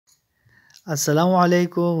السلام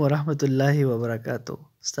علیکم ورحمت الله وبرکاتو.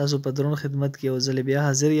 ستاسو په درون خدمت کې یو ځل بیا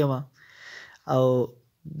حاضر یم او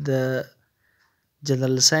د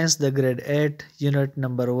جنرال ساينس د ګریډ 8 یونټ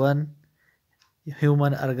نمبر 1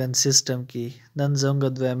 هیومن ارګن سیستم کې نن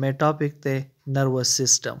زموږ دویمه ټاپک ته نروس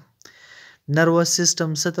سیستم. نروس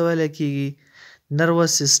سیستم څه ته ویل کیږي؟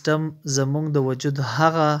 نروس سیستم زموږ د وجود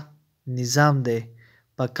هغه نظام دی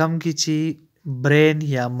په کم کې چې برین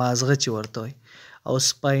یا مازغه چې ورته وي او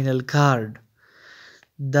سپاینل کارډ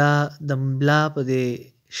دا د ملا په دې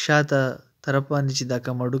شاته طرف باندې چې دا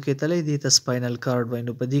کمړو کې تللی دی ته سپاینل کارډ وایي.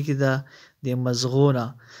 نو په دې کې د مزغو نه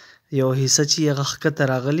یو حصه چې هغه ښکته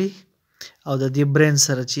راغلي او د دې برین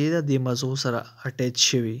سره چې د مزغو سره اټیچ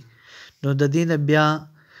شوي، نو د دې نه بیا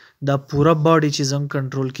دا پوره باډي چې زموږ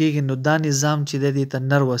کنټرول کیږي، نو دا نظام چې دی ته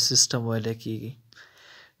نروس سیستم ویل کیږي.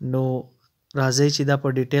 نو راځئ چې دا په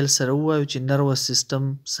ډیټیل سره ووایو چې نروس سیستم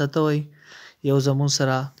څه ته وایي. یو زموږ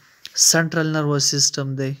سره سنټرل نروس سیستم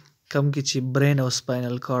دی کم کې چې برین او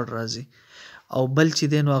سپاینل کارډ راځي، او بل چې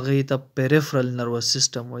دی نو هغې ته پیریفرل نروس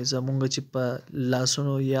سیستم وایي. زموږ چې په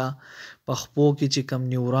لاسونو یا په خپو کې چې کم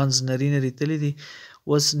نیورانز نري نري تللی دي،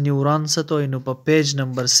 اوس نیوران څه ته وایي؟ نو په پیج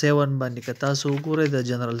نمبر 7 باندې که تاسو وګورئ د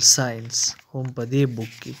جنرال ساينس هم په دې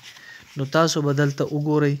بوک کې، نو تاسو به دلته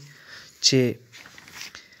وګورئ چې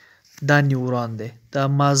دا نیوران دی. دا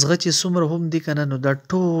مازغه چې څومره هم دي که نه، نو دا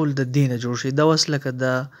ټول د دې نه جوړ شوي. دا اوس لکه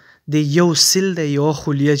د یو سیل دی، یوه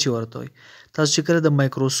خلیه چې ورته وایي. تاسو چې کله د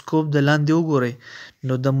مایکروسکوپ د لاندې وګورئ،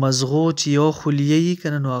 نو د مزغو چې یوه خلیه وي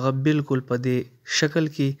که نه، نو هغه بالکل په دې شکل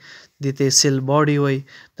کې دې ته سیل باډي وایي.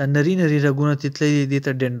 دا نري نري رګونه ترې تللي دي، دې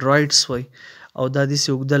ته ډینډرایډس وایي، او دا داسې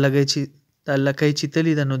اوږده لکۍ چې دا لکۍ چې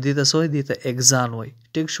تللي ده، نو دې ته څه وایي؟ دې ته اګزان وایي.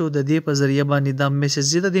 ټیک شو. د دې په ذریعه باندې دا میسج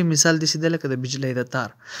دی. د دې مثال داسې دی لکه د بجلۍ د تار.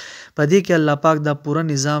 په دې کې الله پاک دا پوره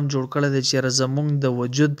نظام جوړ کړی دی چې یاره زموږ د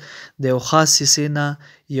وجود د یو خاص حصې نه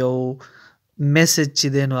یو میسج چې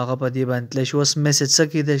دی نو هغه په دې باندې تللی شي. اوس میسج څه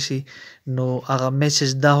کیدی شي؟ نو هغه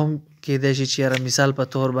میسج دا هم کیدی شي چې یاره مثال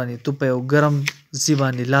په طور باندې تو په یو ګرم ځي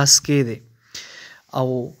باندې لاس کیدی او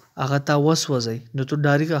هغه تا وسوځئ، نو تو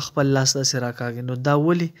ډایرکټ خپل لاس داسې راکاږي. نو دا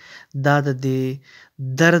ولې؟ دا د دې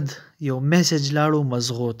درد یو میسج لاړو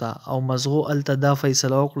مزغو ته، او مزغو هلته دا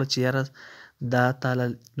فیصله وکړه چې یاره دا تاله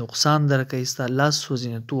نقصان درکوي، ستا لاس سوځي،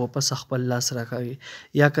 نو تو واپس خپل لاس راکاږي.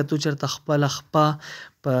 یا که تو چېرته خپله خپه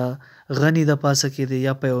په غني د پاسه کیدی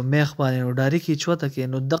یا په یو میخ باندې، نو ډایرکټ یې چوته کړې،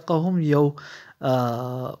 نو دغه هم یو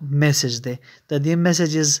میسج دی. د دې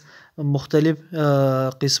میسیجز مختلف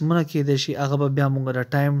قسمونه کیدی شي، هغه به بیا موږ د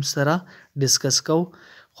ټایم سره ډسکس کوو،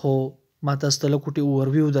 خو ما تاسو ته لږ کوټې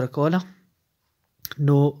اوورویو درکوله.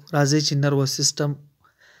 نو راځئ چې نروس سیستم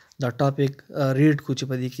دا ټاپک ریډ کړو چې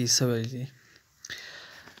په دې کې څه ویل دي.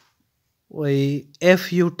 وایي if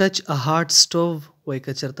you touch a hot stove، وایي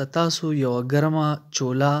که چېرته تاسو یوه ګرمه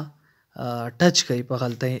چوله ټچ کوئ په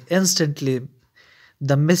غلطۍ، instantly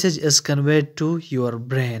the message is conveyed to your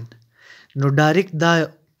brain. نو ډایرکټ دا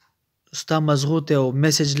ستا مزغو ته یو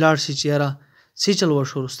میسج لاړ شي چې یاره څه چل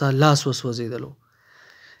وشو، ستا لاس وسوځېدلو.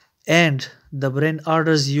 and the brain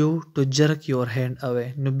orders you to jerk your hand away.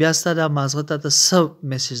 نو بیا ستا دا مازغه ته څه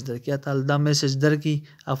میسج درکړي؟ یا تا دا میسج درکړي،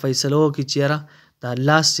 فیصله وکړي چې یاره دا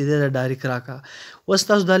لاس چې دی دا ډایرکټ راکاږه. اوس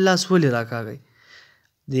تاسو دا لاس ولې راکاږئ؟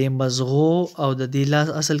 د مزغو او د دې لاس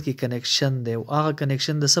اصل کې کنیکشن دی، او هغه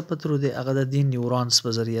کنیکشن د څه په ترو دی؟ هغه د دې نیورانس په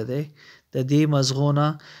ذریعه دی. د دې مزغو نه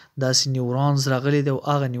داسې نیورانز راغلي دی، او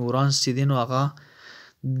هغه نیورانز چې دی نو هغه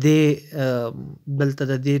دلته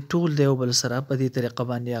د دې ټول د یو بل سره په دې طریقه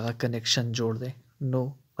باندې هغه کنیکشن جوړ دی. نو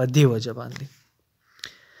په دې وجه باندې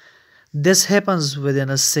this happens within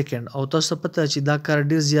a second، او تاسو ته پته چې دا کار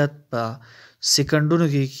ډېر زیات په سکندونو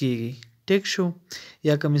کې کیږي. ټیک شو.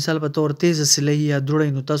 یا که مثال په طور تیزه سیلۍ یا دوړی،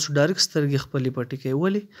 نو تاسو ډایرکټ سترګې خپلې پټې کوئ.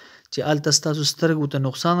 ولې؟ چې هلته ستاسو سترګو ته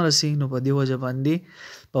نقصان رسي. نو په دې وجه باندې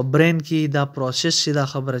په برین کې دا پروسس چې دا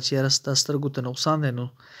خبره چې یاره ستا سترګو ته نقصان دی، نو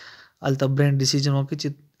هلته برین ډیسیژن وکړي چې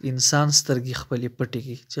انسان سترګې خپلې پټې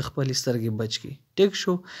کړي، چې خپلې سترګې بچ کړي. ټیک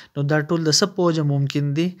شو. نو دا ټول د څه په وجه ممکن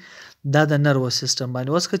دی؟ دا د نروس سیستم باندې.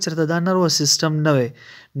 اوس که چېرته دا نروس سیستم نه وی،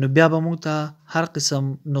 نو بیا به موږ ته هر قسم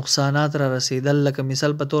نقصانات را رسېدل. لکه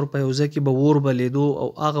مثال په طور په یو ځای کې به اور بلیدو، او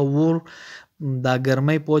هغه اور دا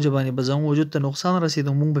ګرمۍ په وجه باندې به زموږ وجود ته نقصان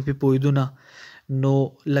رسېدو، موږ به پرې پوهېدو نه. نو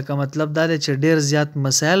لکه مطلب دا دی چې ډېر زیات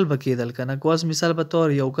مسایل به کېدل که نه. که اوس مثال په طور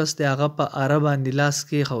یو کس دی هغه په اره باندې لاس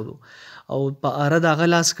کېښودو، او په اره د هغه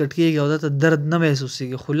لاس کټ کېږي، او دته درد نه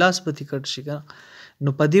محسوسېږي، خو لاس به ترې کټ شي که نه. نو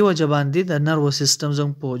په دې وجه باندې د نروس سیستم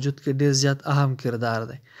زموږ په وجود کې ډېر زیات اهم کردار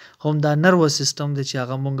دی. هم دا نروس سیستم دی چې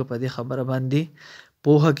هغه موږ په دې خبره باندې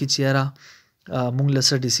پوهه کړي چې یاره موږ له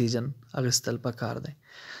څه ډیسیژن اخیستل پکار دی.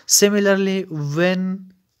 Similarly when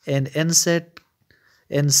an insect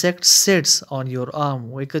insect sits on your arm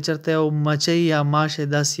وای که چېرته یو مچۍ یا ماشه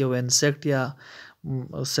داسې یو انسیکټ یا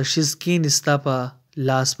څه شیز کښېني ستا په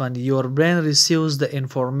لاس باندې your brain receives the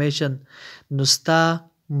information نو ستا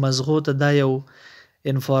مزغو ته دا یو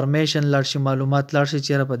انفارمیشن لاړ شي معلومات لاړ شي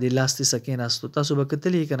چېرې په دې لاس دې څه کېناستو تاسو به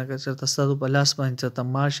کتلي که نه که چېرته ستاسو په لاس باندې چېرته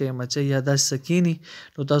ماشه مچۍ یا داسې څه کښېني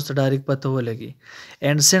نو تاسو ته ډایرکټ پته ولګي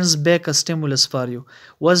and sends back a stimulus for you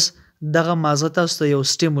was دغه مازغه تاسو ته یو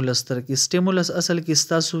سټیمولس درکړي سټیمولس اصل کې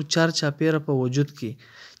ستاسو چار چاپیره په وجود کې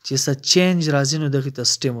چې څه چینج راځي نو دغې ته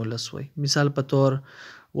سټیمولس وایي مثال په طور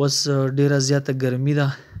اوس ډېره زیاته ګرمي ده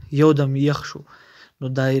یو دم یخ شو نو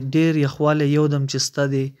دا ډېر یخوالی یو دم چې ستا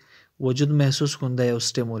دی وجود محسوس کن دا یو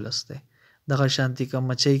سټیمولس دی دغه شانتي که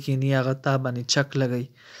مچۍ کښېني هغه تا باندې چک لګوي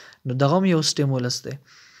نو دغه هم یو سټیمولس دی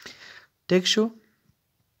ټیک شو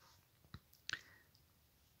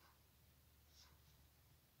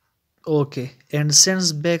Okay, and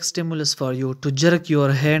sends back stimulus for you to jerk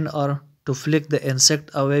your hand or to flick the insect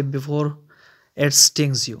away before it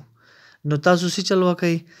stings you. نو تاسو سی چل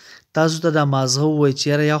وکئ تاسو ته دا مازغه ووایي چې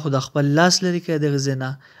یاره یا خو د خپل لاس لرې کړه دغې ځای نه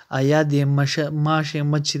یا د ماشې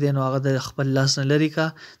مچ چې دی نو هغه د خپل لاس نه لرې کړه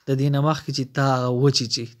د دې نه مخکې چې تا هغه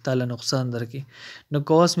وچیچي تا له نقصان درکړي نو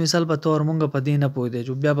که اوس مثال په طور مونږ په دې نه پوهېدی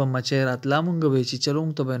چې بیا به مچۍ راتله مونږ به یې چې چلو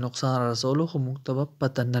مونږ ته به یې نقصان را رسولو خو مونږ ته به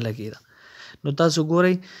پته نه لګېده نو تاسو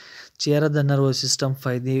ګورئ چې یاره د نروس سیستم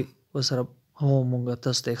فایدې ورسره هم مونږ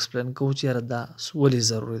تاسو ته ایکسپلین کوو چې یاره دا ولې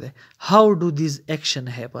ضروري دی هاو ډو دیز ایکشن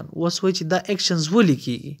هیپن اوس وایي چې دا ایکشنز ولې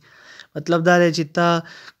کېږي مطلب دا دی چې تا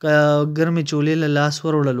ګرمې چولې له لاس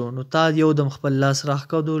وروړلو نو تا یو دم خپل لاس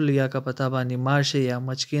راښکدو یا که په تا باندې ماشه یا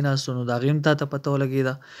مچ کېناستو نو د هغې هم تا ته پته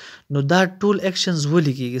ولګېده نو دا ټول ایکشنز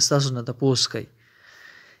ولې کېږي ستاسو نه تپوس کوي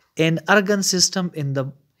an organ system in the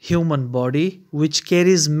human body which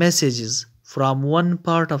carries messages from one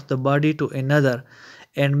part of the body to another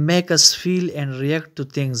and make us feel and react to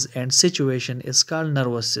things and situation is called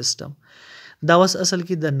nervous system دا اوس اصل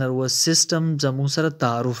کې د نروس سیستم زموږ سره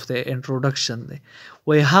تعارف دی انټروډکشن دی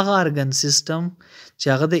وایي هغه ارګن سیستم چې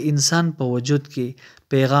هغه د انسان په وجود کې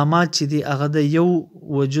پیغامات چې دي هغه د یو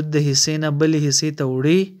وجود د حصې نه بلې حصې ته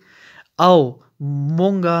وړي او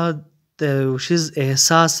مونږه د یو شیز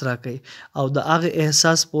احساس راکوي او د هغې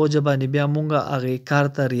احساس په وجه باندې بیا مونږ هغې کار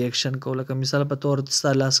ته ریاکشن کوو لکه مثال په طور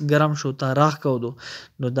ستا لاس ګرم شو تا راښکودو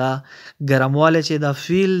نو دا ګرموالی چې دا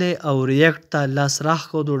فیل دی او ریاکټ ته لاس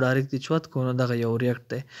راښکودو ډایرکټ یې چوت کړو نو دغه یو ریاکټ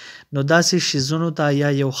دی نو داسې شیزونو ته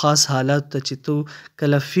یا یو خاص حالت ته چې تو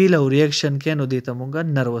کله فیل او ریاکشن کوې نو دې ته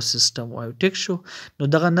مونږ نروس سیستم وایو ټیک شو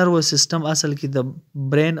نو دغه نروس سیستم اصل کې د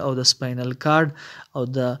برین او د سپاینل کارډ او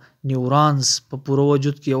د نیورانز په پوره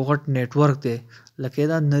وجود کې یو غټ نیټورک دی لکه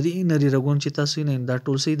دا نری رګون چې تاسو یې دا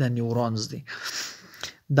ټول څه د نیورانز دي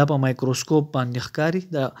دا په مایکروسکوپ باندې ښکاري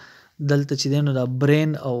دا دلته چې دی نو دا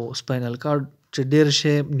برین او سپاینل کارډ چې ډېر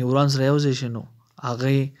شی نیورانز رایوځای شي نو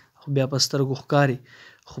هغې بیا په سترګو ښکاري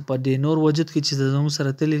خو په دې نور وجود کې چې زموږ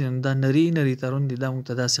سره تللي نو دا نری تارون دي دا موږ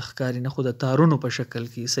ته داسې ښکاري نه خو د تارونو په شکل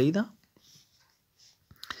کې صحیح ده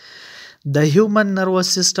The human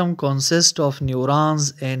nervous system consists of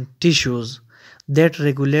neurons and tissues that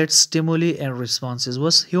regulate stimuli and responses.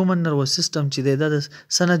 Was human nervous system چې دی دا د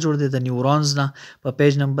څه نه جوړ دی د نیورونز نه په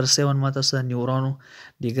پیج نمبر 7 ما تاسو د نیورونو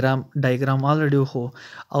ډایګرام الریډي خو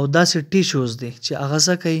او داسې ټیشوز دی چې هغه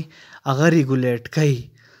څه کوي هغه ریګولیټ کوي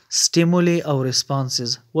سټیمولی او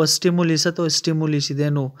ریسپانسز و سټیمولی څه ته وایي سټیمولی چې دی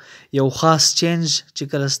نو یو خاص چینج چې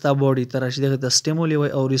کله ستا باډي ته راشي دغې ته سټیمولی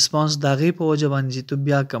وایي او ریسپانس د هغې په وجه باندې چې تو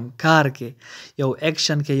بیا کم کار کې یو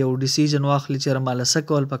ایکشن کې یو ډیسیژن واخلي چې ماله څه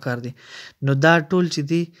کول پکار دي نو دا ټول چې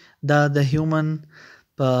دي دا د هیومن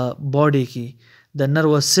په باډي کې د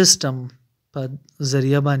نروس سیستم په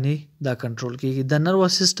ذریعه باندې دا کنټرول کېږي د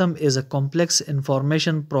نروس سیستم از ا کمپلیکس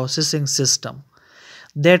انفارمیشن پروسیسنګ سیستم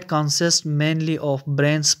that consists mainly of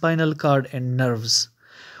brain spinal cord and nerves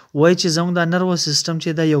وای چې زموږ دا نروس سیستم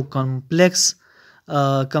چې دا یو کمپلیکس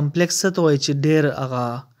څه ته وایي چې ډېر هغه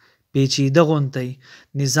پیچیده غونتی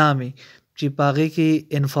نظامي چې په هغې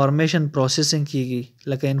کې انفارمیشن پروسیسنګ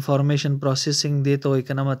کېږي لکه انفارمیشن پروسیسنګ دی ته وایي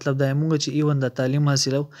که نه مطلب دا موږ چې ایون د تعلیم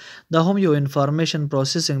حاصلو دا هم یو انفارمیشن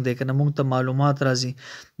پروسیسنګ دی که نه موږ ته معلومات راځي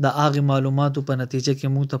د هغې معلوماتو په نتیجه کې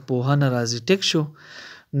موږ ته پوهنه راځي ټیک شو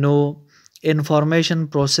نو انفارمیشن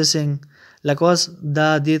پروسیسنګ لکه اوس دا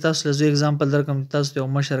دې تاسو له زه اګزامپل درکړم چې تاسو ته یو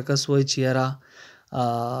مشر کس وایي چې یاره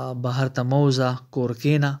بهر ته مه وځه کور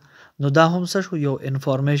کښېنه نو دا هم څه شو یو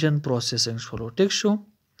انفارمیشن پروسیسنګ شولو ټیک شو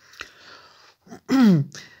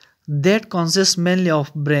that consists mainly of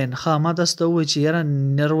brain ما تاسو ته ووایي چې یاره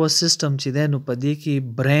نروس سیستم چې دی نو په دې کې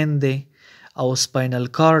برین دی او سپاینل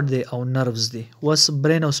کارډ دی او نروز دی اوس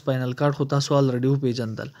برین او سپاینل کارډ خو تاسو الریډي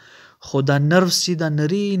وپېژندل خو دا نروس چې دا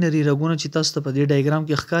نری نری رګونه چې تاسو ته په دې ډایګرام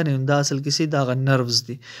کې ښکاري دا اصل کې سي دا نروس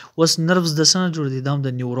دي. اوس نروس د څه نه جوړ دي؟ دا هم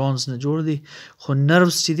د نیورونز نه جوړ دي. خو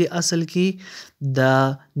نروس چې دي اصل کې د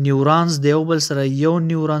نیورونز د یو بل سره یو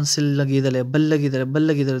نیورون سل لګېدلی بل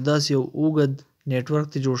لګېدلی داسې یو اوږد نیټورک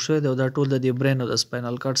ته جوړ شوی دی او دا ټول د دې برین او د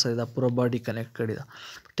سپاینل کارډ سره دا پوره باډي کنیکټ کړې ده.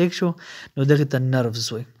 ټیک شو؟ نو دغې ته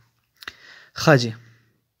نروز وایي. ښه جي.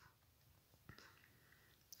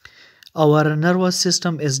 Our nervous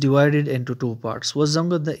system is divided into two parts. اوس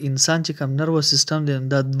زموږ د انسان چې کوم نروس سیستم دی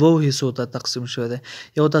دا دوو حصو ته تقسیم شوی دی.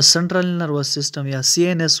 یو ته سنټرل نروس سیستم یا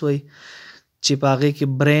CNS وایي چې په هغې کې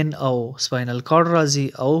برین او سپاینل کارډ راځي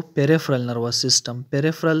او پیریفرل نروس سیستم.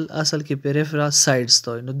 پیریفرل اصل کې پیریفرا سایډز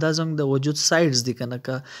ته وایي. نو دا زموږ د وجود سایډز دي که نه،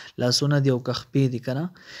 که لاسونه دي او که خپې دي که نه،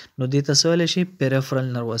 نو دې ته څه ویلی شي؟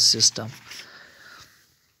 پیریفرل نروس سیستم.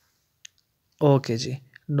 اوکې جی.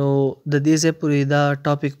 نو د دې ځای پورې دا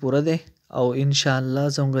ټاپک پوره دی او انشاءالله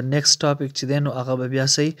زموږ نیکسټ ټاپک چې دی نو هغه به بیا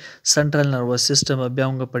صحیح سنټرل نروس سیستم به بیا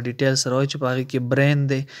موږ په ډیټیل سره وایو چې په هغې کې برین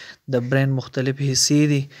دی، د برین مختلف حصې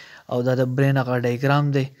دي او دا د برین هغه ډایګرام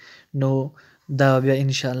دی. نو دا بیا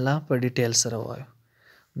انشاءالله په ډیټیل سره وایو.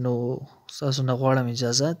 نو ستاسو نه غواړم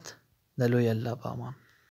اجازت. د لوی الله په امان.